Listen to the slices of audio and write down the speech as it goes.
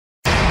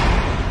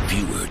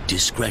Viewer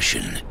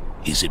discretion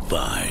is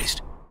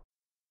advised.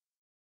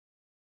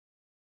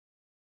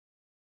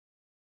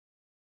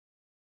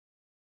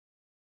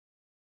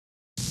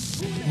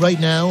 Right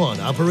now on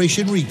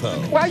Operation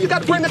Repo. Why you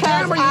got to bring the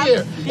camera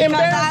here?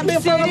 Embarrass me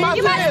in front of my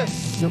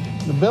fans.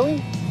 The Billy?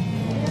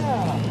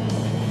 Yeah.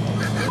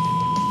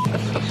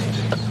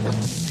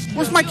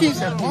 Where's my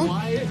keys at, punk?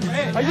 Are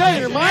you out of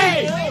your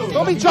mind?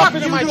 Don't be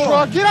jumping in my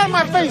truck. Get out of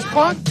my face,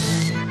 punk.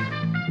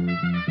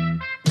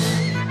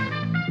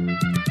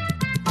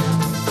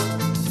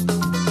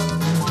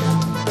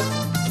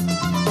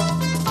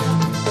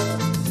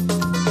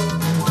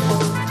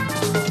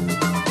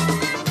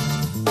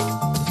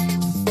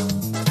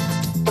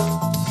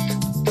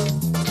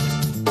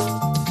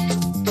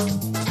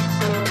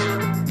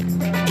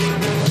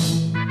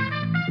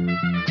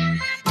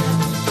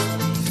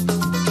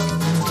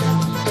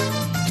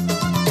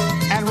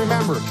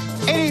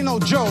 It ain't no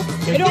joke.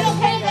 You don't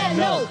pay that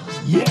note.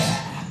 Yeah.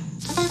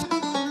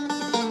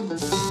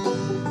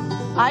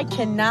 I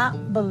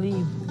cannot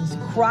believe this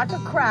crock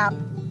of crap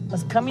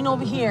was coming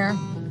over here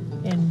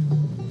in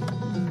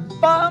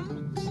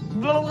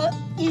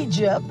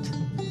Egypt,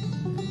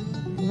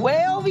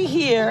 way over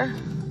here.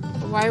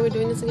 Why are we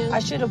doing this again? I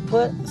should have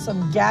put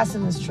some gas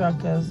in this truck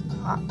because,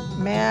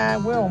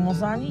 man, we're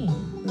almost on E.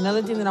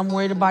 Another thing that I'm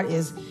worried about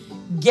is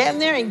getting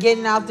there and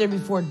getting out there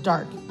before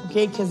dark.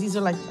 Okay, because these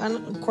are like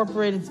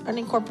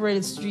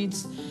unincorporated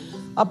streets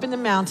up in the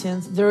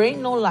mountains. There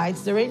ain't no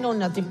lights. There ain't no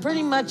nothing.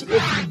 Pretty much,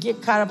 if you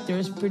get caught up there,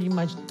 it's pretty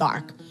much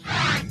dark.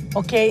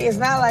 Okay, it's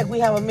not like we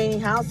have a many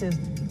houses.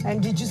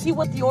 And did you see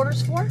what the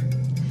order's for?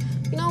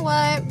 You know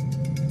what?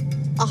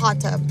 A hot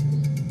tub.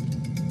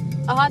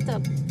 A hot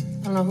tub.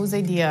 I don't know whose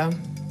idea.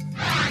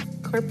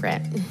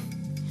 Corporate. It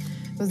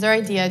was their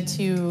idea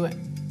to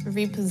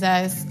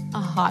repossess a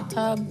hot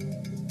tub.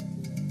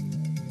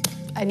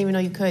 I didn't even know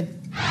you could.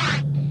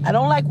 I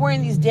don't like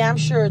wearing these damn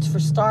shirts for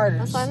starters.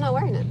 That's why I'm not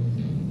wearing it.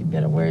 You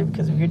better wear it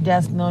because if your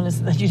desk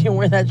notices that you didn't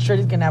wear that shirt,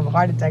 he's going to have a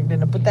heart attack.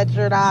 Then put that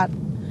shirt on.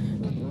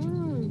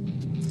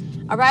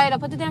 All right, I'll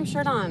put the damn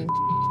shirt on.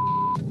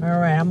 All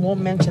right, I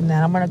won't mention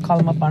that. I'm going to call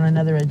him up on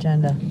another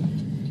agenda.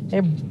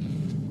 Hey,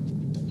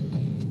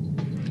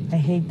 I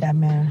hate that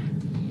man.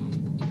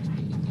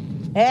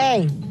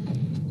 Hey,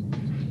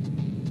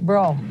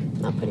 bro.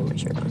 Not putting my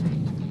shirt on.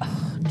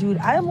 Dude,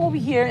 I'm over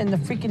here in the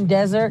freaking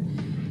desert.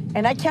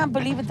 And I can't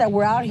believe it that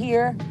we're out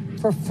here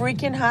for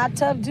freaking hot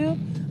tub, dude.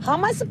 How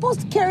am I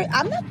supposed to carry?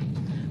 I'm not,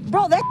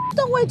 bro, that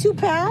don't weigh 2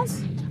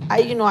 pounds.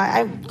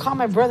 I call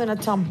my brother and I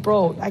tell him,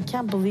 bro, I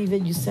can't believe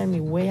it. You send me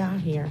way out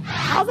here.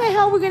 How the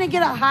hell are we going to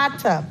get a hot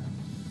tub?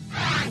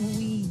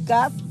 We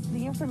got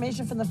the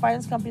information from the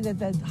finance company that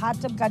the hot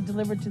tub got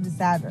delivered to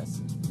this address.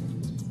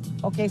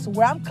 Okay, so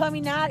where I'm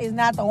coming at is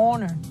not the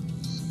owner.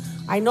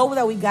 I know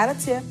that we got a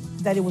tip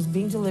that it was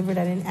being delivered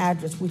at an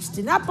address which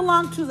did not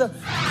belong to the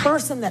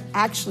person that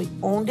actually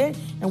owned it,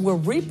 and we're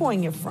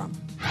repoing it from.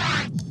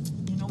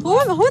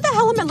 Who the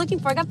hell am I looking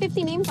for? I got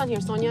 50 names on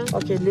here, Sonia.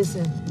 Okay,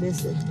 listen.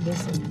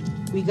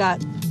 We got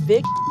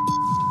Big.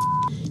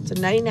 It's a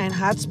 99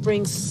 Hot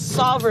Springs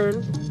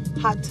Sovereign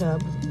hot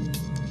tub.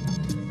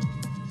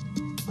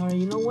 All right,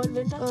 you know what,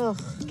 Linda?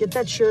 Get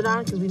that shirt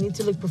on because we need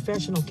to look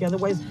professional, okay?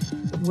 Otherwise,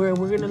 we're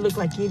going to look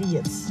like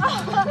idiots.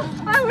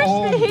 I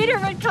wish the heater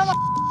would come on.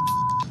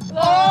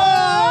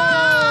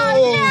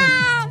 Oh!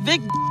 Yeah!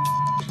 Big.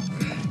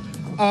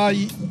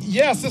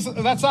 Yes,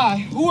 that's I.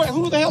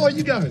 Who the hell are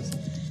you guys?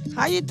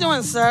 How you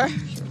doing, sir?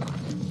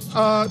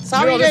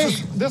 Sorry,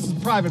 this is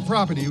private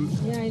property.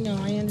 Yeah, I know.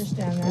 I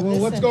understand that. Well,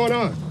 what's going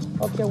on?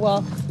 Okay,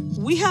 well,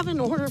 we have an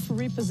order for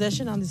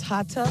repossession on this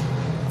hot tub.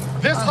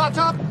 This hot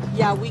tub?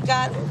 Yeah, we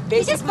got basically.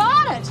 He just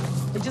bought it.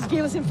 They just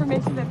gave us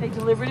information that they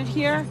delivered it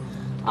here.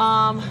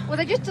 Well,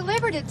 they just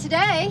delivered it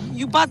today.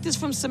 You bought this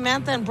from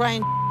Samantha and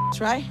Brian,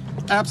 right?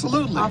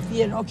 Absolutely. Off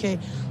the end. Okay.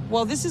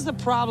 Well, this is the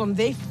problem.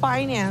 They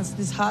financed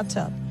this hot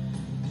tub.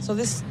 So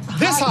this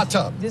hot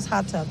tub.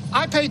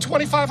 I paid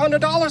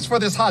 $2,500 for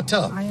this hot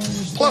tub. I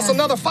understand. Plus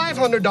another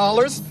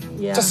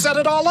 $500 to set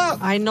it all up.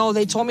 I know.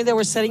 They told me they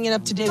were setting it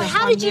up today. But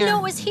how did you know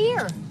it was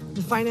here?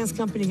 The finance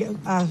company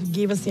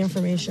gave us the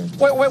information.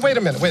 Wait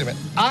a minute.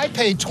 I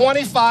paid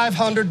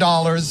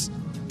 $2,500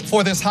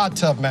 for this hot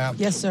tub, ma'am.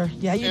 Yes, sir.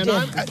 Yeah, you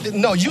did.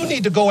 No, you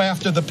need to go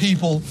after the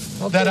people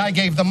that I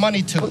gave the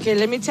money to. Okay,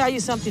 let me tell you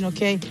something,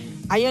 okay?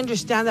 I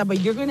understand that,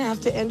 but you're going to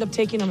have to end up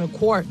taking them to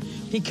court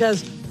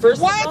because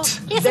first what? Of all,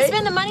 he has to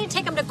spend the money to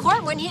take him to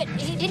court when he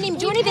didn't even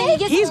do anything.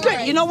 He's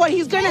good. You know what?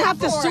 He's going to have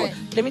to sue.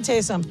 Let me tell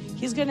you something.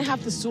 He's going to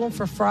have to sue him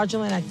for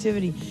fraudulent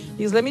activity.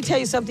 Because let me tell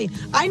you something.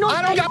 I don't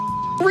got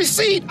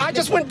receipt. I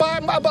just went by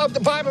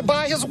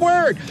his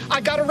word.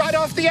 I got it right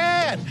off the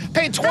ad.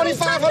 Paid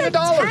 $2,500.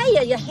 Tell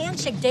you, your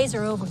handshake days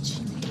are over.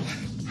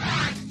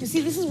 You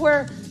see, this is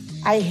where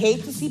I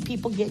hate to see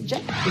people get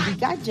jacked. If you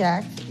got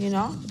jacked, you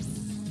know,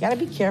 you got to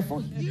be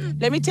careful.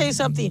 Let me tell you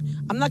something.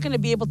 I'm not going to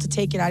be able to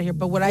take it out here,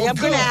 but what I am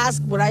going to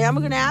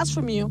ask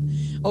from you,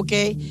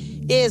 okay,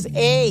 is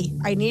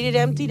I need it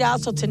emptied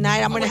out. So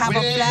tonight I'm going to have a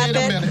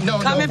flatbed.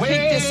 Come and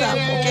pick this up,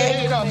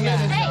 okay? Wait a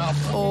minute.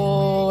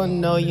 Oh, Oh,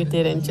 no, you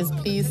didn't. Just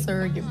please,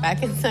 sir, get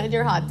back inside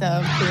your hot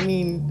tub. I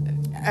mean...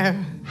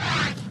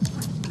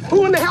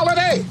 Who in the hell are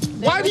they?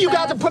 Why do you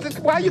got to bring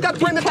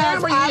the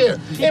camera here?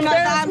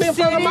 Embarrass me in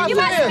front of my You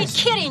must be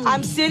friends. kidding me.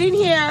 I'm sitting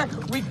here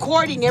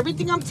recording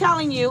everything I'm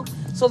telling you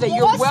so that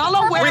you're well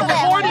aware of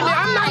Recording me?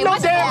 I'm not no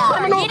damn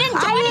criminal. You didn't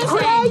do I didn't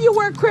anything. say you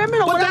were a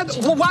criminal.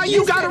 Well, why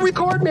you got to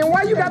record me? And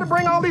why you got to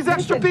bring all these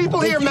extra people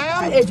here,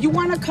 man? If you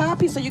want a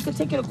copy so you can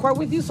take it to court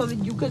with you so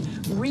that you could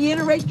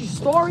reiterate your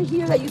story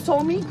here that you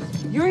told me,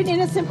 you're an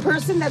innocent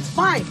person, that's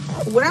fine.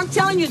 What I'm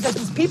telling you is that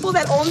these people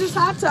that own this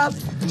hot tub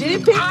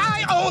didn't pay.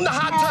 I own the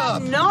hot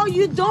tub. No,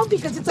 you don't,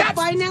 because it's a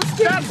finance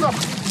thing.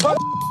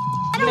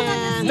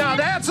 Man. Now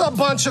that's a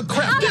bunch of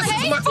crap. You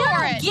paid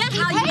for it. Get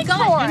how you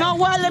got it. You know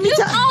what? Let me Who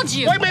tell called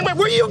you? Wait, where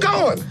are you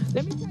going?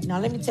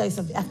 Let me tell you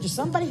something. After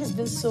somebody has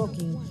been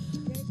soaking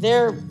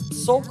their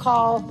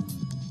so-called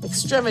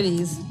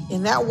extremities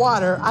in that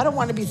water, I don't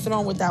want to be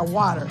thrown with that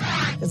water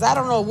because I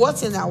don't know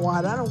what's in that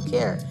water. I don't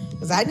care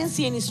because I didn't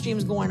see any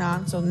streams going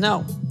on. So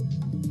no,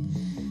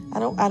 I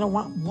don't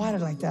want water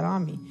like that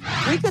on me.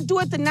 We could do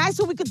it the nice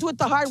way. We could do it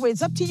the hard way.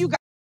 It's up to you guys.